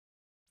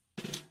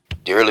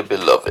Dearly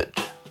beloved,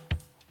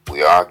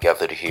 we are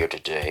gathered here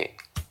today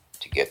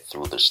to get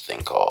through this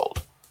thing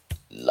called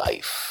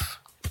life.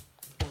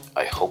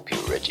 I hope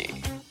you're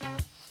ready.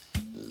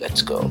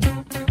 Let's go.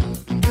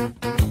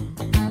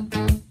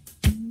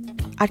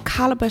 At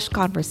Calabash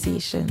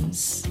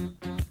Conversations,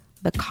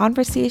 the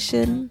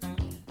conversation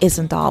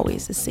isn't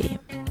always the same.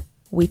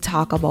 We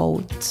talk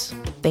about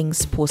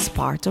things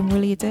postpartum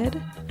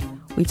related.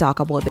 We talk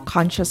about the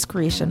conscious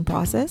creation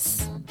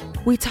process.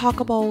 We talk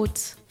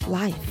about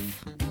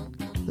life,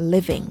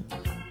 living,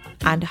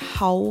 and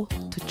how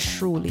to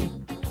truly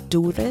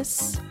do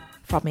this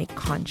from a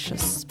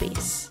conscious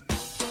space.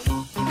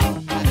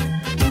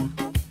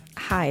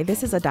 Hi,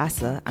 this is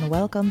Adassa, and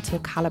welcome to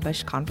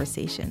Calabash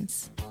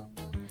Conversations.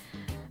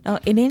 Now,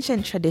 in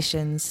ancient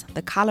traditions,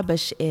 the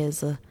calabash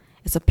is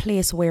a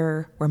place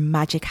where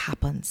magic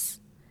happens.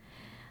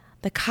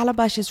 The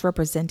calabash is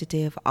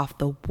representative of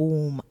the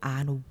womb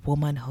and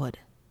womanhood.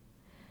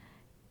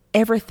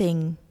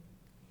 Everything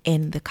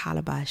in the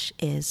calabash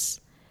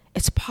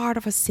it's part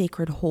of a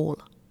sacred whole.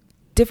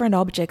 Different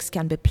objects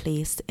can be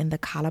placed in the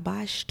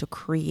calabash to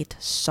create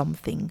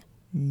something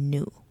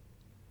new.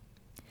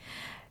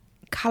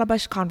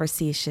 Calabash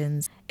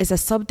Conversations is a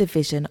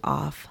subdivision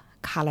of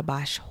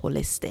Calabash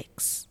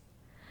Holistics.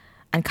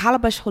 And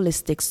Calabash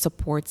Holistics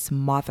supports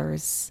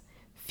mothers,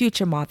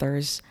 future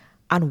mothers,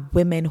 and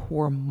women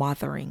who are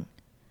mothering.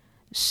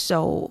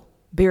 So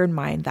bear in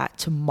mind that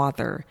to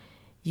mother,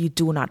 you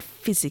do not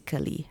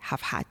physically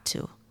have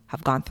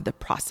gone through the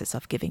process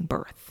of giving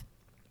birth.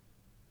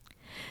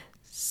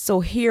 So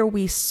here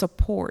we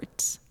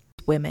support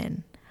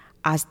women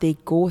as they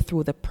go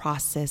through the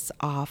process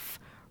of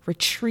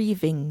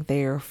retrieving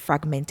their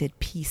fragmented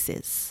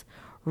pieces,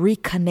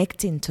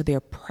 reconnecting to their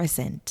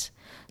present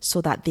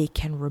so that they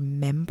can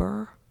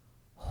remember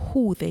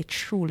who they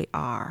truly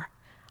are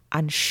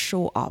and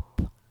show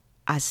up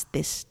as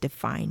this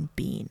divine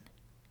being.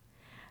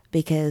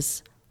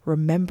 Because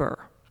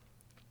remember,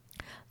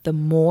 the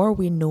more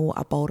we know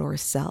about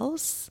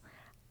ourselves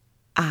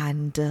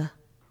and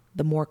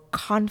the more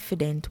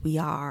confident we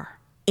are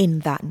in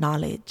that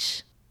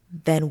knowledge,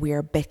 then we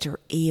are better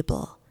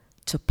able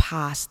to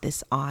pass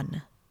this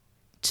on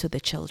to the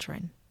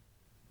children.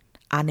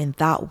 And in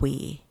that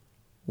way,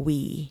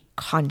 we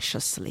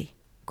consciously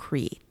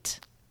create.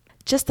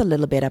 Just a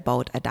little bit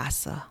about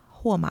Adassa.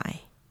 Who am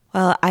I?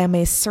 Well, I am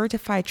a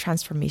certified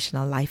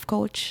transformational life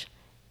coach,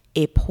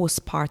 a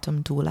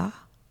postpartum doula,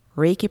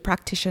 Reiki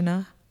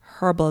practitioner,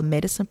 herbal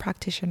medicine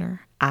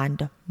practitioner,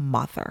 and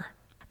mother.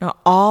 Now,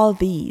 all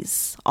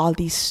these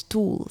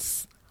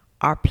tools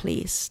are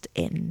placed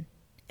in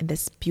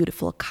this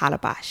beautiful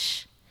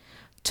calabash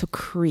to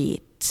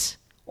create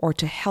or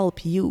to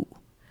help you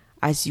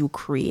as you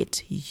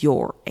create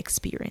your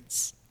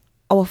experience.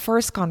 Our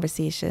first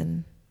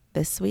conversation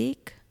this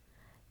week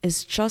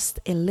is just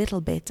a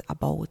little bit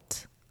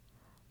about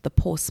the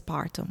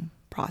postpartum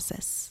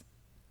process.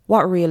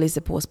 What really is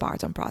the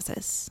postpartum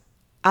process?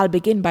 I'll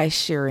begin by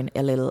sharing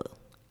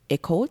a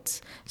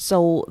quote.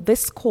 So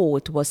this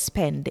quote was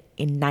penned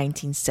in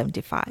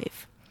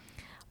 1975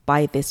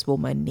 by this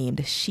woman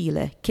named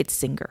Sheila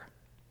Kitzinger.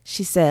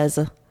 She says,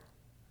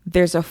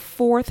 "There's a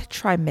fourth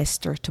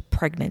trimester to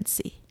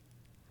pregnancy,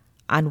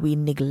 and we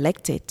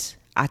neglect it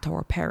at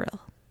our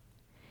peril.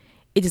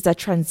 It is a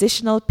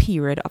transitional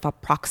period of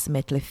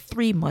approximately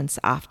 3 months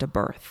after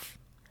birth,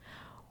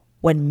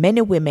 when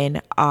many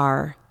women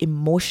are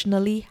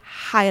emotionally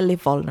highly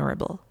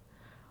vulnerable,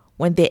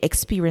 when they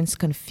experience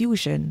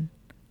confusion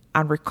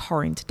and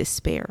recurrent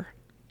despair,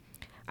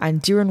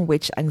 and during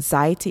which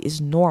anxiety is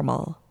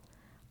normal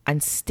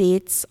and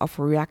states of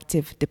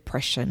reactive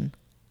depression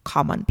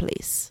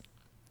commonplace."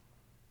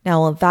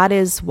 Now, that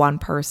is one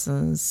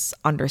person's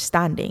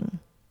understanding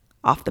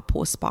of the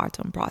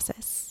postpartum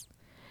process.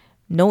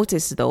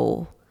 Notice,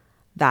 though,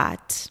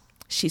 that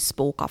she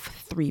spoke of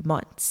 3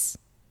 months.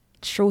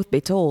 Truth be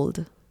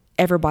told,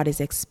 everybody's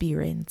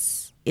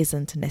experience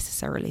isn't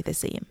necessarily the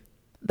same.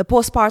 The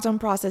postpartum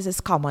process is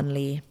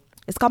commonly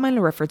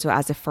referred to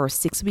as the first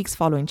 6 weeks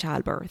following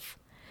childbirth.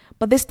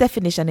 But this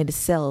definition in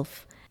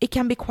itself, it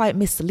can be quite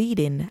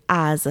misleading,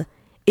 as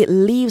it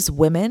leaves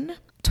women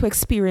to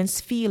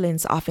experience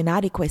feelings of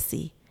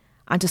inadequacy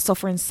and to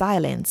suffer in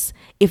silence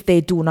if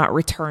they do not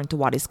return to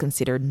what is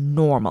considered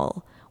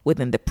normal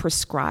within the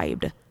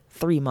prescribed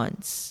 3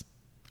 months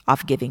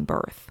of giving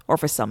birth, or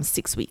for some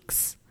 6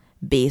 weeks,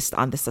 based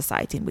on the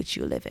society in which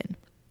you live in.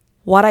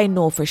 What I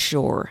know for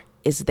sure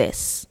is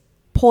this: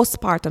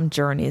 postpartum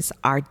journeys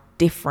are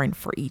different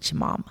for each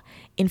mom.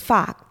 In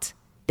fact,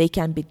 they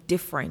can be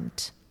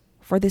different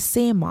for the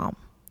same mom.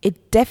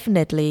 It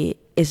definitely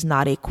is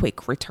not a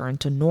quick return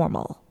to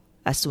normal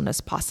as soon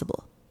as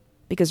possible.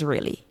 Because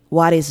really,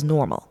 what is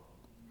normal?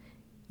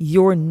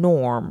 Your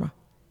norm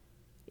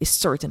is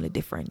certainly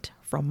different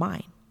from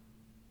mine.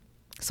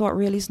 So what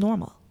really is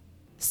normal?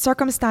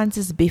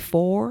 Circumstances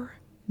before,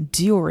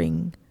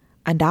 during,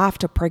 and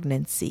after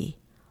pregnancy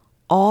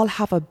all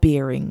have a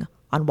bearing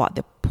on what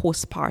the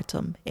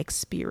postpartum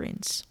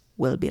experience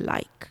will be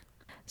like.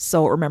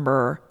 So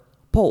remember,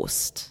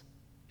 post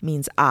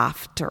means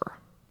after.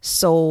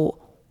 So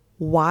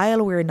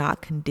while we're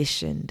not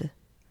conditioned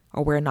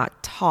or we're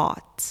not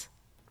taught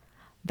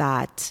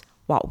that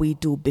what we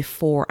do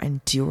before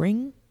and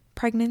during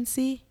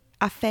pregnancy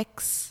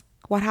affects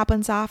what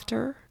happens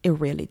after, it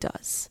really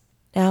does.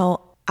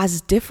 Now,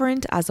 as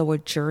different as our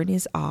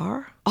journeys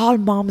are, all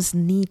moms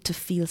need to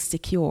feel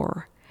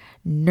secure,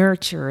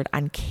 nurtured,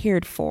 and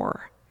cared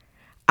for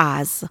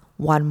as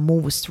one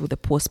moves through the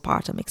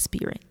postpartum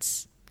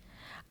experience.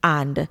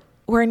 And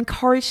we're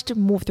encouraged to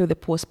move through the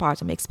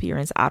postpartum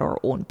experience at our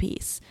own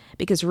pace.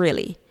 Because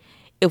really,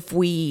 if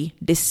we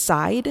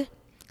decide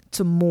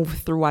to move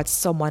through at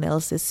someone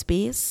else's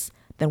pace,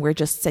 then we're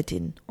just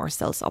setting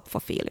ourselves up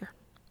for failure.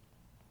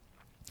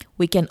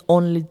 We can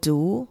only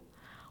do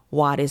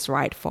what is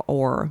right for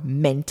our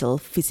mental,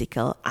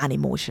 physical, and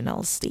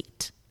emotional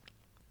state.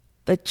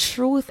 The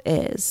truth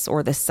is,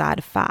 or the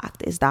sad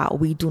fact is that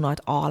we do not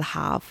all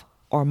have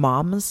our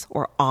moms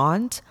or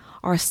aunt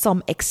or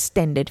some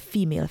extended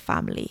female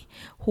family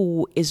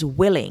who is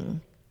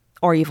willing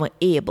or even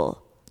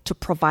able to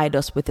provide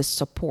us with the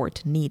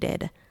support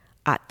needed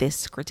at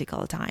this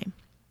critical time.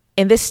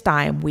 In this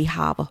time, we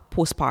have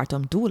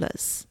postpartum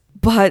doulas.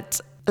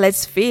 But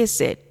let's face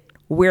it,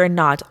 we're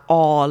not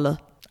all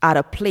at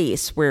a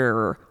place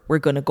where we're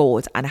going to go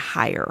out and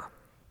hire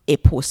a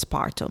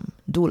postpartum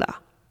doula.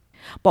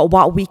 But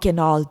what we can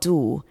all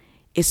do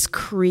is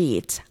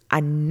create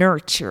and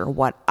nurture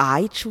what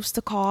I choose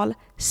to call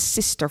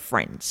sister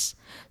friends.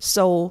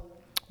 So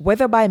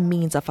whether by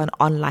means of an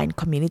online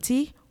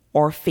community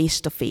or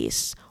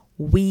face-to-face,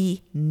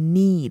 we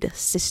need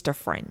sister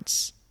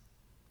friends.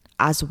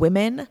 As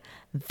women,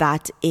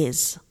 that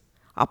is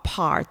a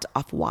part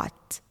of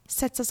what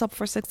sets us up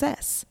for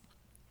success.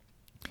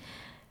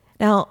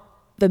 Now,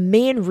 the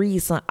main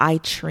reason I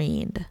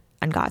trained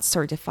and got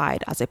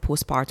certified as a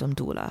postpartum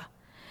doula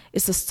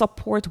is to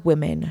support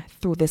women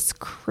through this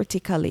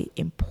critically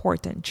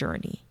important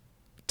journey,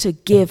 to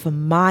give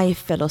my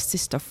fellow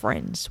sister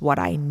friends what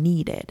I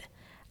needed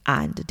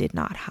and did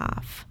not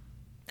have.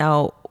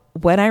 Now,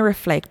 when I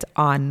reflect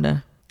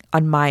on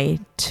my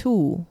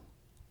two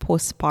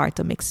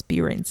postpartum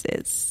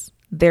experiences,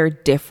 they're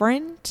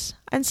different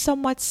and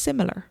somewhat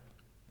similar,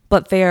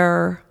 but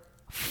they're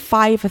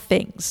 5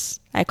 things.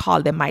 I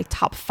call them my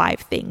top 5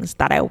 things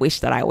that I wish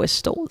that I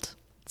was told.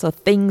 So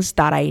things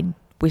that I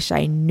wish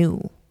I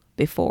knew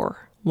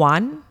before.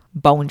 1,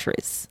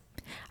 boundaries.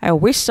 I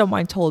wish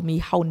someone told me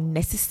how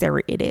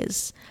necessary it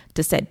is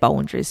to set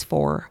boundaries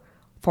for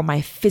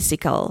my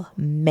physical,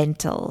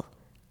 mental,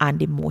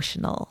 and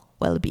emotional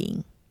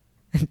well-being.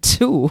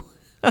 2,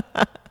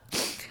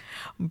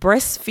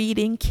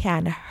 breastfeeding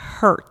can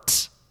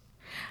hurt.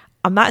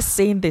 I'm not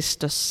saying this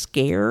to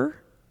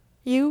scare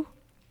you.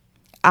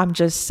 I'm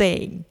just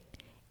saying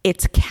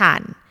it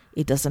can.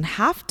 It doesn't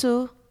have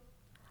to.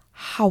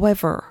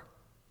 However,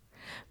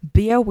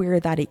 be aware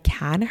that it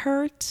can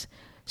hurt.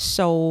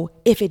 So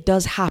if it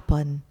does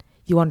happen,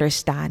 you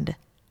understand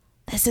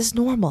this is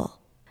normal.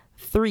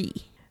 3,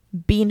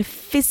 being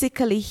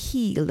physically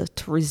healed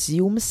to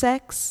resume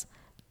sex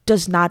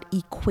does not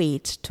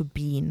equate to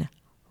being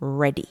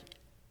ready.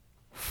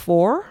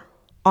 4,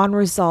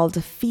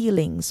 unresolved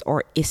feelings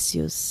or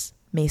issues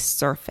may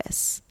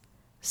surface.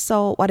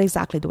 So what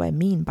exactly do I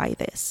mean by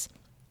this?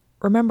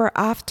 Remember,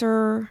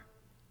 after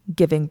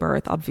giving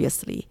birth,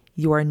 obviously,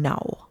 you are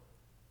now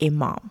a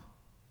mom.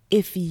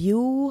 If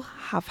you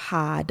have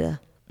had,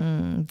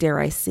 dare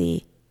I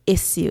say,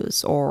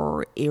 issues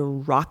or a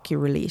rocky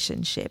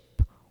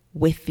relationship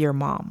with your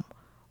mom,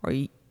 or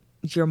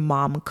your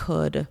mom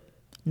could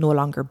no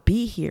longer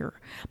be here,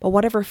 but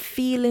whatever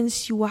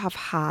feelings you have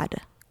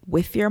had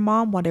with your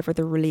mom, whatever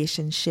the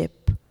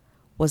relationship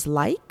was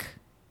like,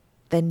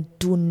 then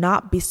do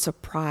not be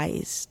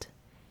surprised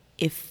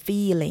if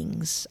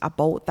feelings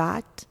about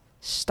that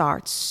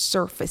start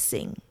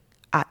surfacing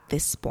at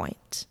this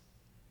point.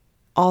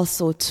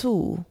 Also,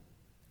 too,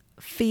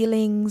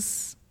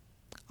 feelings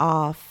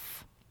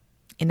of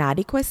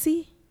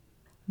inadequacy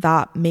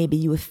that maybe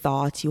you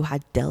thought you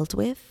had dealt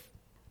with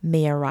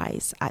may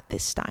arise at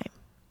this time.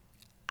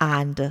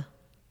 And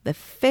the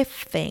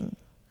 5th thing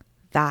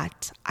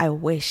that I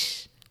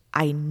wish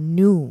I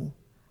knew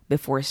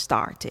before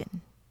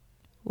starting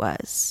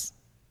was,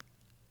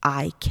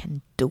 I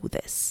can do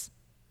this.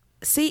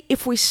 See,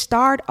 if we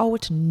start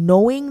out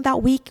knowing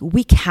that we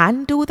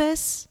can do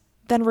this,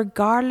 then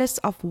regardless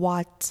of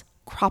what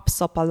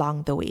crops up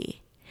along the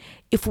way,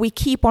 if we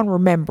keep on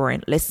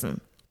remembering,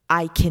 listen,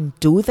 I can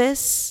do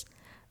this,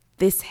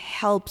 this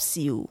helps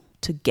you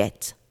to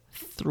get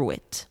through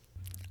it.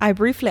 I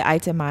briefly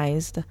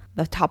itemized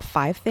the top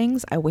 5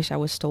 things I wish I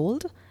was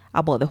told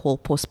about the whole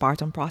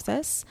postpartum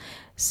process.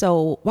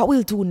 So what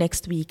we'll do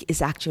next week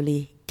is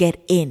actually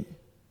get in,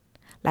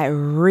 like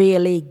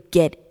really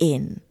get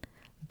in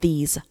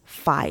these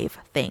 5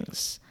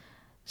 things.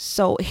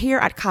 So here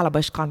at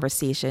Calabash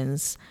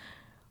Conversations,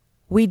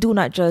 we do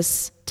not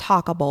just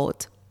talk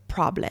about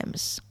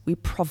problems, we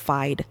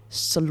provide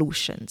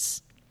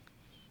solutions.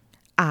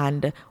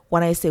 And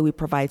when I say we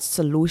provide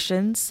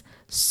solutions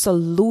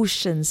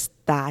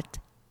that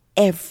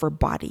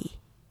everybody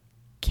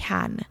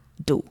can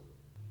do.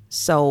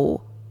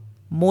 So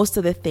most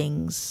of the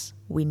things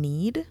we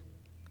need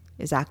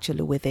is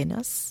actually within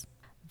us.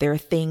 There are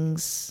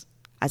things,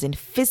 as in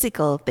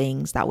physical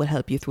things, that will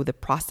help you through the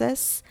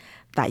process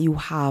that you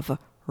have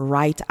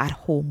right at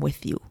home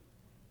with you,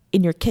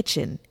 in your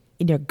kitchen,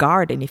 in your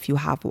garden if you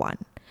have one.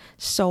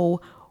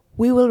 So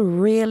we will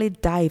really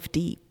dive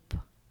deep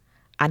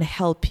and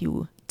help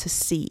you to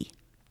see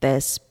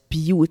this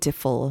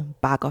beautiful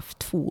bag of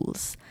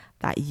tools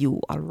that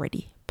you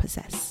already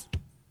possess.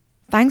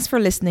 Thanks for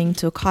listening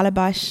to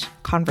Calabash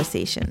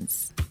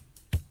Conversations.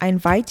 I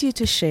invite you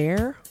to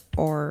share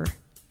or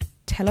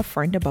tell a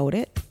friend about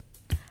it,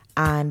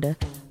 and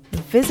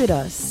visit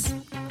us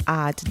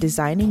at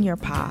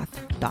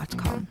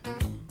designingyourpath.com.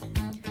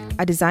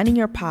 At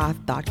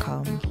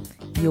designingyourpath.com,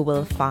 you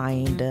will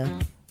find a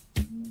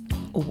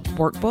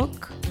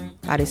workbook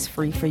that is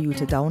free for you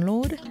to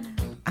download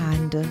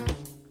and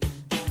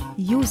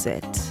use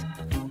it.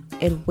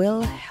 It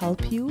will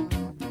help you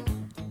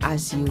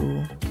as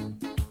you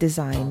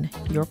design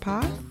your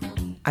path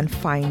and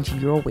find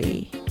your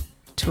way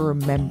to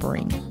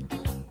remembering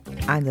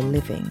and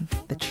living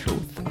the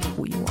truth of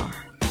who you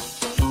are.